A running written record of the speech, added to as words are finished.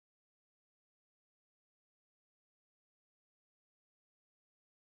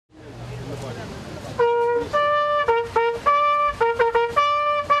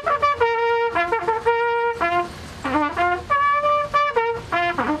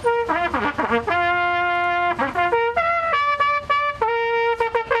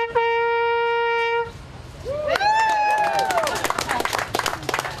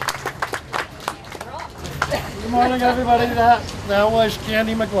morning, everybody. That was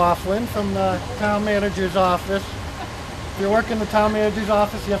Candy McLaughlin from the town manager's office. If you're working the town manager's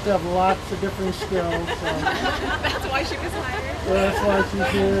office, you have to have lots of different skills. So. That's why she was hired. So that's why she's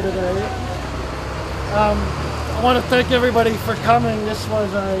here today. I want to thank everybody for coming. This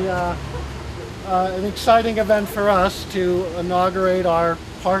was an exciting event for us to inaugurate our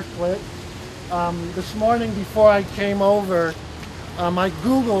parklet. This morning before I came over, I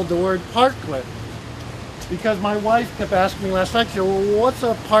Googled the word parklet because my wife kept asking me last night, she said, well, what's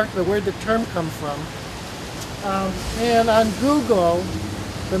a parklet? Where'd the term come from? And on Google,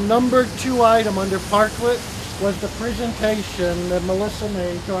 the number 2 item under parklet was the presentation that Melissa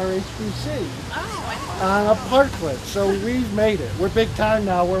made to our HBC on a parklet. So we've made it. We're big time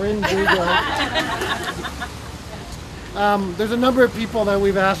now. We're in Google. There's a number of people that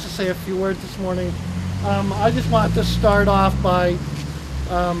we've asked to say a few words this morning. I just want to start off by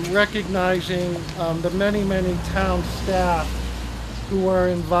recognizing the many, many town staff who were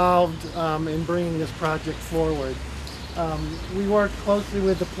involved in bringing this project forward. We worked closely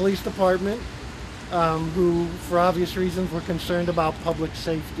with the police department, who, for obvious reasons, were concerned about public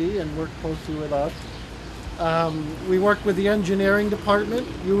safety and worked closely with us. We worked with the engineering department.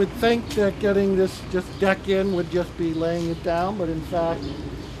 You would think that getting this deck in would just be laying it down, but in fact,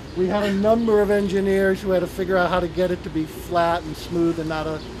 we had a number of engineers who had to figure out how to get it to be flat and smooth and not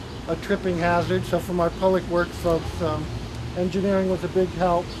a tripping hazard. So from our public works folks, engineering was a big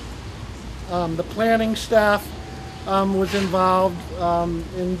help. The planning staff was involved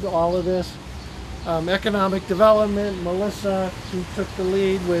in all of this. Economic development, Melissa, who took the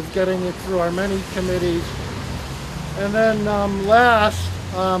lead with getting it through our many committees. And then last,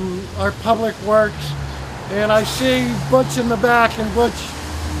 our public works. And I see Butch in the back, and Butch,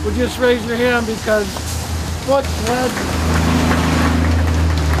 would just raise your hand because Butch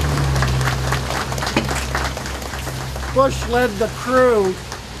led the crew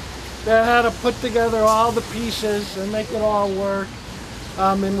that had to put together all the pieces and make it all work,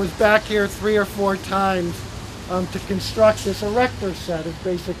 and was back here 3 or 4 times to construct this erector set is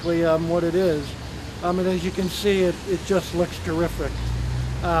basically what it is. And as you can see, it just looks terrific.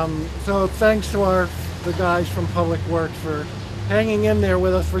 So thanks to the guys from Public Works for hanging in there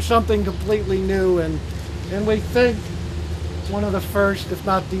with us for something completely new, and we think one of the first, if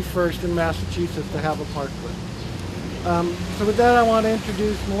not the first, in Massachusetts to have a parklet. So with that, I want to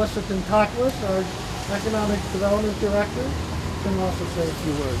introduce Melissa Tentaklis, our Economic Development Director. She can also say a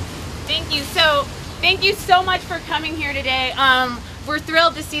few words. Thank you. So thank you so much for coming here today. We're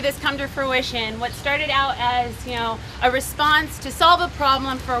thrilled to see this come to fruition. What started out as, a response to solve a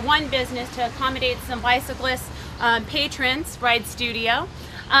problem for one business to accommodate some bicyclists, patrons, Ride Studio,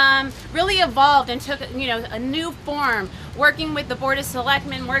 really evolved and took a new form, working with the Board of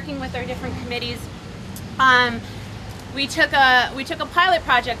Selectmen, working with our different committees. We took a pilot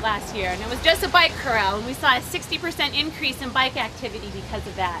project last year, and it was just a bike corral, and we saw a 60% increase in bike activity because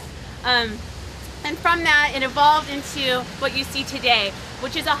of that. And from that, it evolved into what you see today,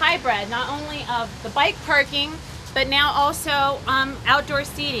 which is a hybrid, not only of the bike parking, but now also outdoor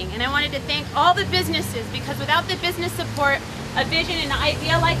seating. And I wanted to thank all the businesses, because without the business support, a vision and an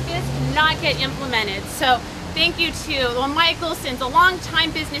idea like this cannot get implemented. So thank you to the Michelsons, the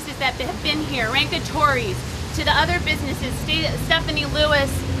long-time businesses that have been here, Rancatories, to the other businesses, Stephanie Lewis,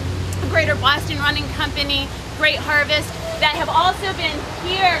 Greater Boston Running Company, Great Harvest, that have also been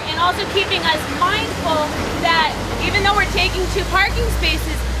here and also keeping us mindful that even though we're taking 2 parking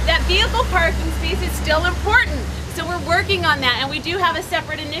spaces, that vehicle parking space is still important. So we're working on that, and we do have a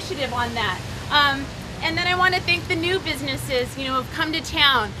separate initiative on that. And then I want to thank the new businesses, who've come to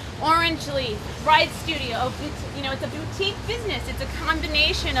town. Orange Leaf, Ride Studio, it's a boutique business. It's a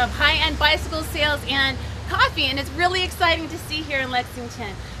combination of high-end bicycle sales and coffee, and it's really exciting to see here in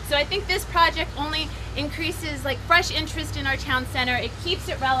Lexington. So I think this project only increases fresh interest in our town center. It keeps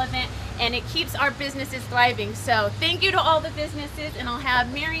it relevant, and it keeps our businesses thriving. So thank you to all the businesses, and I'll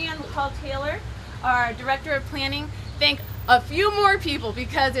have Marianne McCall-Taylor, our Director of Planning, thank a few more people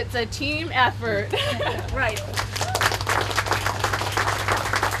because it's a team effort. Right.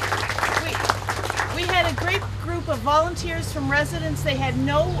 We had a great group of volunteers from residents. They had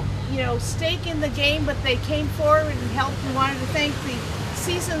no, stake in the game, but they came forward and helped. We wanted to thank the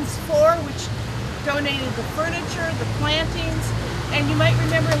Seasons 4, which donated the furniture, the plantings, and you might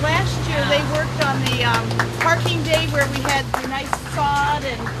remember last year they worked on the parking day where we had the nice sod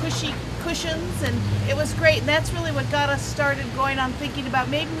and cushy cushions, and it was great. And that's really what got us started going on thinking about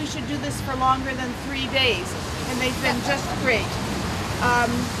maybe we should do this for longer than 3 days, and they've been just great.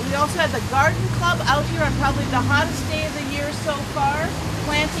 We also had the garden club out here on probably the hottest day of the year so far,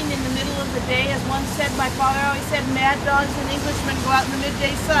 planting in the middle of the day. As one said, my father always said, mad dogs and Englishmen go out in the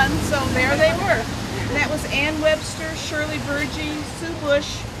midday sun, so there they were. And that was Ann Webster, Shirley Burgee, Sue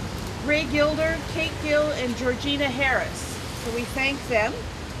Bush, Ray Gilder, Kate Gill, and Georgina Harris. So we thank them.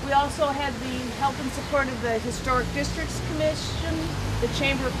 We also had the help and support of the Historic Districts Commission, the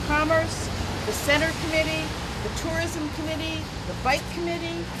Chamber of Commerce, the Center Committee, the Tourism Committee, the Bike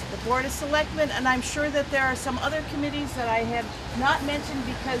Committee, the Board of Selectmen, and I'm sure that there are some other committees that I have not mentioned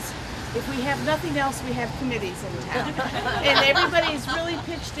because if we have nothing else, we have committees in town. And everybody's really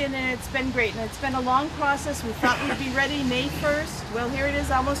pitched in and it's been great. And it's been a long process. We thought we'd be ready May 1st. Well, here it is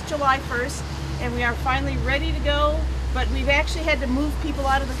almost July 1st, and we are finally ready to go. But we've actually had to move people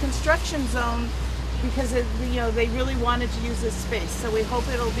out of the construction zone because they really wanted to use this space. So we hope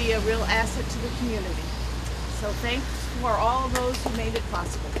it'll be a real asset to the community. So thanks for all of those who made it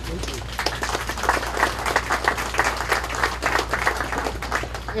possible. Thank you.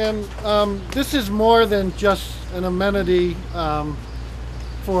 And this is more than just an amenity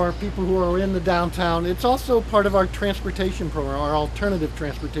for people who are in the downtown. It's also part of our transportation program, our alternative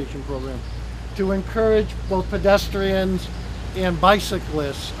transportation program, to encourage both pedestrians and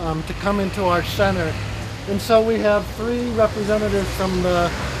bicyclists to come into our center. And so we have 3 representatives from the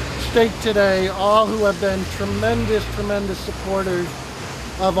state today, all who have been tremendous supporters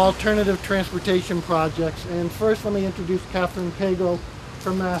of alternative transportation projects. And first, let me introduce Catherine Cagle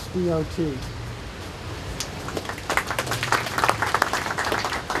from Mass DOT.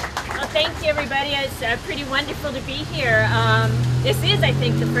 Well, thank you, everybody. It's pretty wonderful to be here. This is, I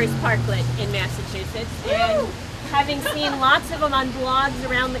think, the first parklet in Massachusetts. And having seen lots of them on blogs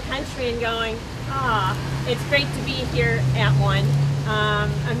around the country and going, it's great to be here at one.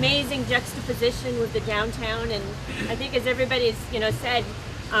 Amazing juxtaposition with the downtown, and I think as everybody's said,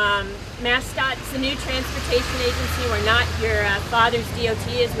 MassDOT's a new transportation agency. We're not your father's DOT,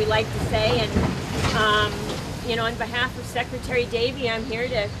 as we like to say, and on behalf of Secretary Davey, I'm here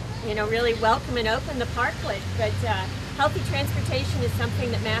to really welcome and open the parklet. But healthy transportation is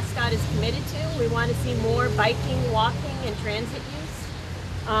something that MassDOT is committed to. We want to see more biking, walking, and transit use.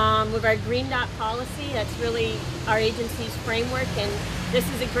 With our Green Dot policy, that's really our agency's framework, and this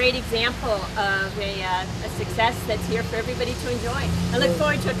is a great example of a success that's here for everybody to enjoy. I look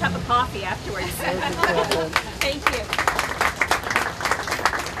forward to a cup of coffee afterwards. Thank you.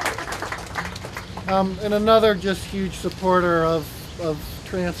 And another just huge supporter of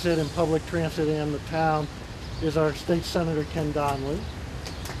transit and public transit in the town is our State Senator Ken Donnelly.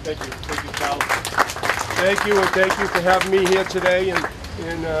 Thank you, Cal. Thank you, and thank you for having me here today. And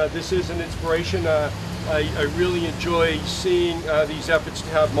this is an inspiration. I really enjoy seeing these efforts to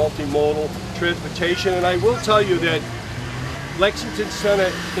have multimodal transportation. And I will tell you that Lexington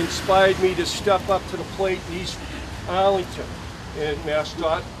Center inspired me to step up to the plate in East Arlington. And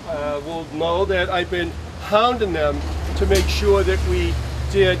MassDOT will know that I've been hounding them to make sure that we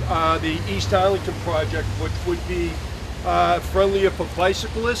did the East Arlington project, which would be friendlier for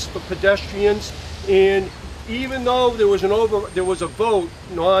bicyclists, for pedestrians, and even though there was a vote,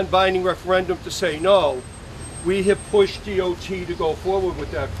 non-binding referendum to say no, we have pushed DOT to go forward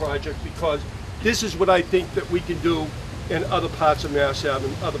with that project because this is what I think that we can do in other parts of Mass Ave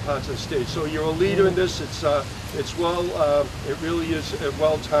and other parts of the state. So you're a leader in this. It really is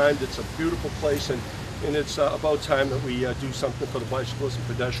well timed. It's a beautiful place, and it's about time that we do something for the bicyclists and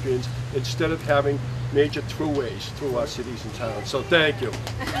pedestrians instead of having major throughways through our cities and towns. So thank you.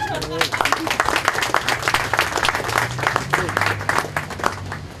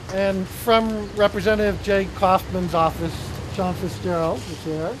 And from Representative Jay Kaufman's office, Sean Fitzgerald is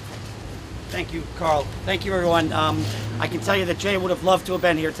here. Thank you, Carl. Thank you, everyone. I can tell you that Jay would have loved to have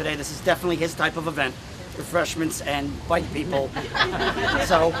been here today. This is definitely his type of event. Refreshments and bike people.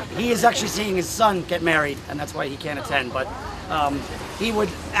 So he is actually seeing his son get married, and that's why he can't attend. But he would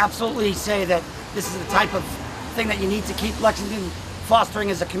absolutely say that this is the type of thing that you need to keep Lexington fostering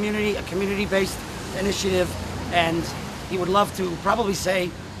as a community-based initiative. And he would love to probably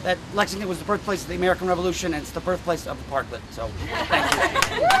say that Lexington was the birthplace of the American Revolution, and it's the birthplace of the parklet. So thank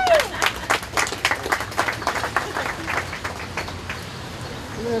you.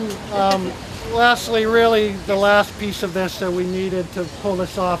 And then lastly, really the last piece of this that we needed to pull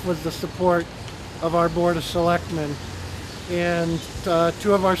this off was the support of our Board of Selectmen. And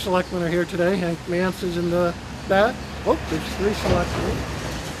 2 of our selectmen are here today. Hank Mance is in the back. Oh, there's 3 selectmen.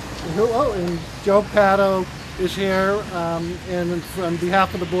 And Joe Pato is here. And on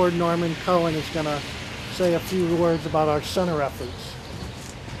behalf of the board, Norman Cohen is going to say a few words about our center efforts.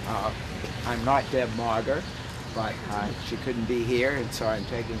 I'm not Deb Marger. but she couldn't be here, and so I'm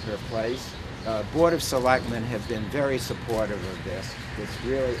taking her place. Board of Selectmen have been very supportive of this. It's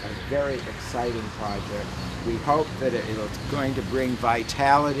really a very exciting project. We hope that it's going to bring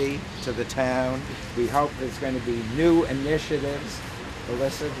vitality to the town. We hope there's going to be new initiatives.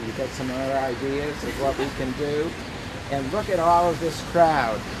 Alyssa, you got some other ideas of what we can do? And look at all of this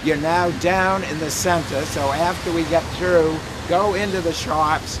crowd. You're now down in the center, so after we get through, go into the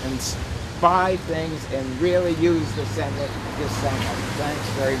shops and buy things and really use the center this summer. Thanks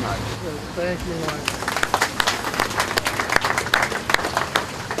very much. Thank you, Mike.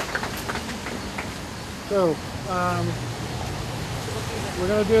 So, we're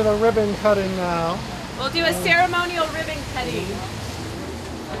going to do the ribbon cutting now. We'll do a ceremonial ribbon cutting.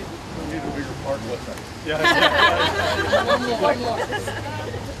 We need a bigger parklet.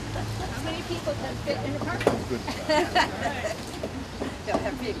 How many people can fit in a parklet? They'll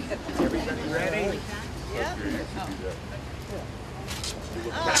have big. Everybody ready? Yeah.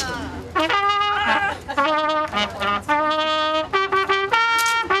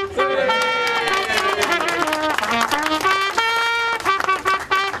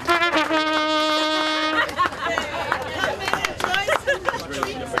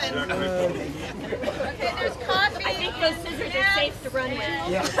 Okay, there's coffee. I think those scissors are safe to run with.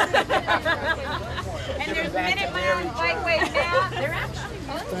 And there's Minute Man bikeway map. They're actually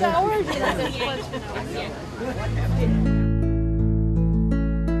Thank you. ours.